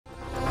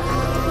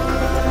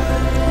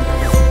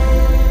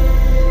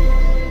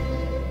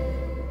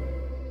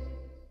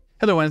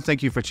Hello and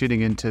thank you for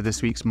tuning in to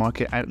this week's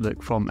Market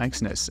Outlook from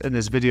Exynos. In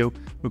this video,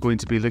 we're going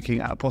to be looking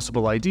at a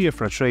possible idea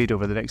for a trade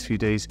over the next few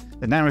days,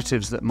 the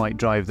narratives that might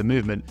drive the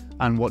movement,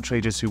 and what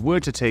traders who were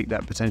to take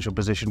that potential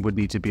position would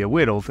need to be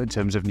aware of in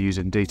terms of news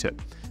and data.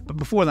 But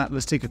before that,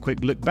 let's take a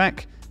quick look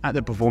back at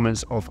the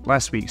performance of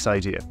last week's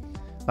idea.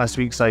 Last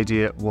week's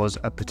idea was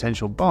a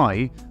potential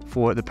buy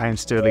for the pound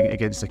sterling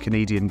against the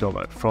Canadian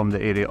dollar from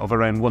the area of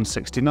around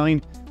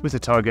 169 with a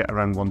target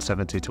around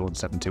 170 to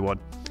 171.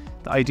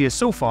 The idea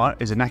so far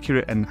is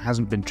inaccurate and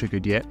hasn't been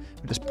triggered yet,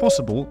 but it's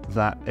possible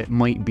that it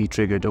might be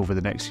triggered over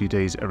the next few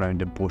days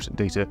around important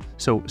data,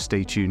 so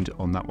stay tuned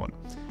on that one.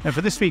 Now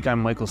for this week,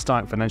 I'm Michael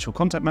Stark, Financial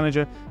Contact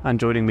Manager, and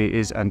joining me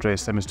is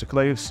Andreas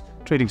Themistokleous,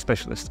 Trading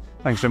Specialist.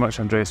 Thanks very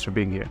much, Andreas, for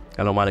being here.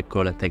 Hello,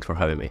 Michael, and thanks for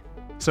having me.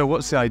 So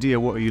what's the idea?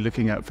 What are you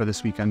looking at for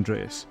this week,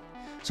 Andreas?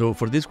 So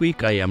for this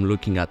week, I am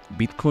looking at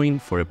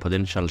Bitcoin for a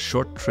potential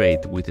short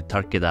trade with a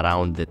target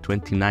around the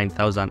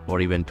 29,000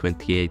 or even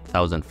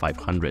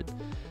 28,500.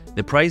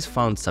 The price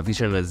found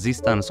sufficient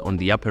resistance on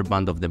the upper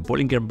band of the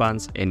Bollinger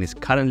Bands and is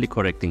currently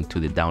correcting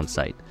to the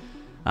downside.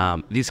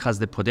 This has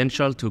the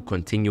potential to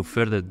continue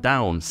further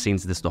down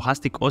since the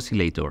stochastic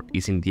oscillator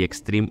is in the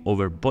extreme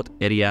overbought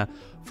area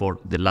for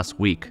the last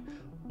week.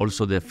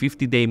 Also, the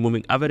 50-day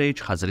moving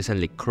average has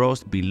recently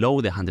crossed below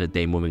the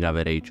 100-day moving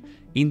average,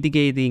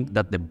 indicating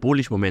that the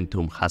bullish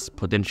momentum has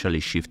potentially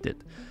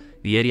shifted.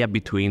 The area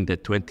between the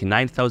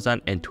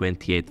 29,000 and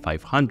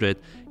 28,500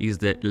 is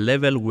the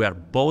level where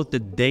both the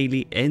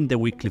daily and the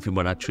weekly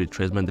Fibonacci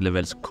retracement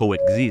levels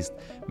coexist,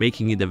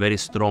 making it a very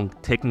strong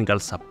technical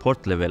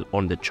support level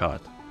on the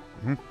chart.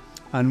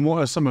 And what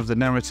are some of the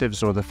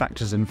narratives or the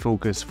factors in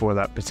focus for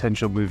that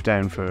potential move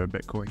down for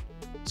Bitcoin?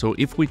 So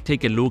if we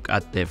take a look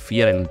at the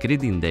Fear and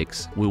Greed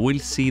Index, we will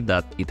see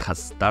that it has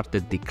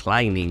started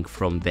declining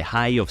from the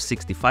high of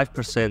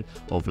 65%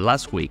 of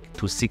last week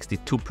to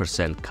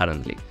 62%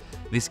 currently.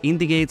 This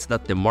indicates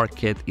that the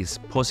market is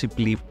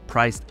possibly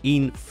priced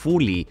in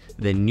fully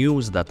the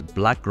news that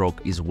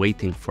BlackRock is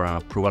waiting for an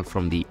approval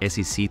from the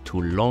SEC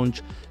to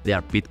launch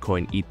their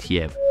Bitcoin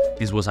ETF.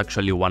 This was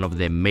actually one of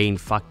the main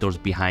factors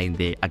behind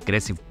the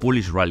aggressive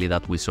bullish rally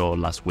that we saw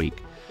last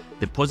week.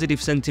 The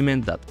positive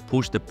sentiment that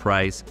pushed the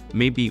price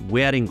may be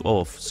wearing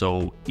off,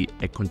 so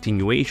a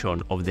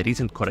continuation of the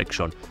recent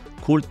correction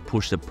could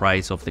push the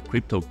price of the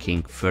Crypto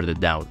King further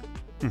down.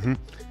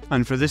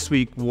 And for this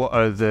week, what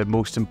are the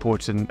most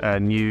important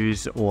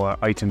news or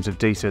items of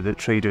data that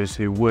traders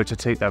who were to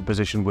take that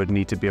position would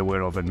need to be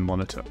aware of and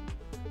monitor?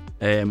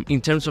 In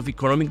terms of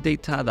economic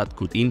data that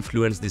could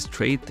influence this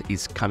trade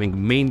is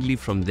coming mainly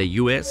from the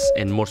US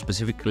and more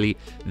specifically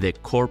the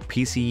core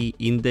PCE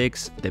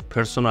index, the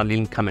personal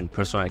income and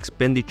personal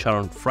expenditure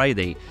on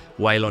Friday,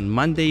 while on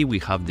Monday we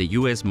have the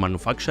US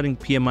manufacturing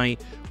PMI,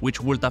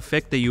 which would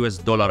affect the US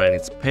dollar and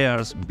its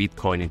pairs,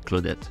 Bitcoin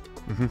included.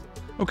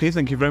 Okay,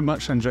 thank you very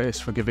much, Andreas,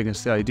 for giving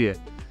us the idea.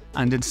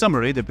 And in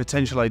summary, the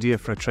potential idea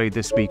for a trade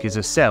this week is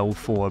a sell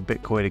for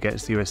Bitcoin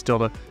against the US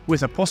dollar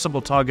with a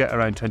possible target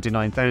around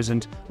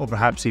 29,000 or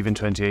perhaps even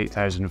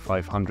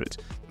 28,500.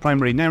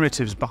 Primary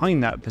narratives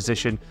behind that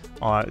position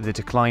are the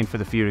decline for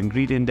the Fear and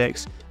Greed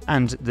Index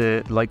and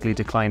the likely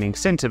declining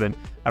sentiment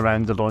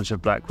around the launch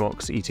of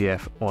BlackRock's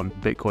ETF on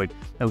Bitcoin.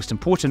 The most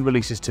important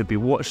releases to be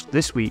watched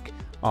this week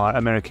are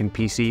American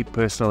PC,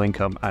 personal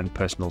income and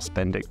personal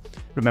spending.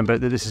 Remember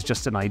that this is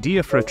just an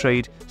idea for a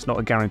trade, it's not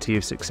a guarantee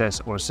of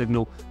success or a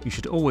signal. You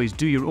should always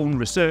do your own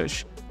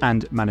research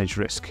and manage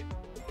risk.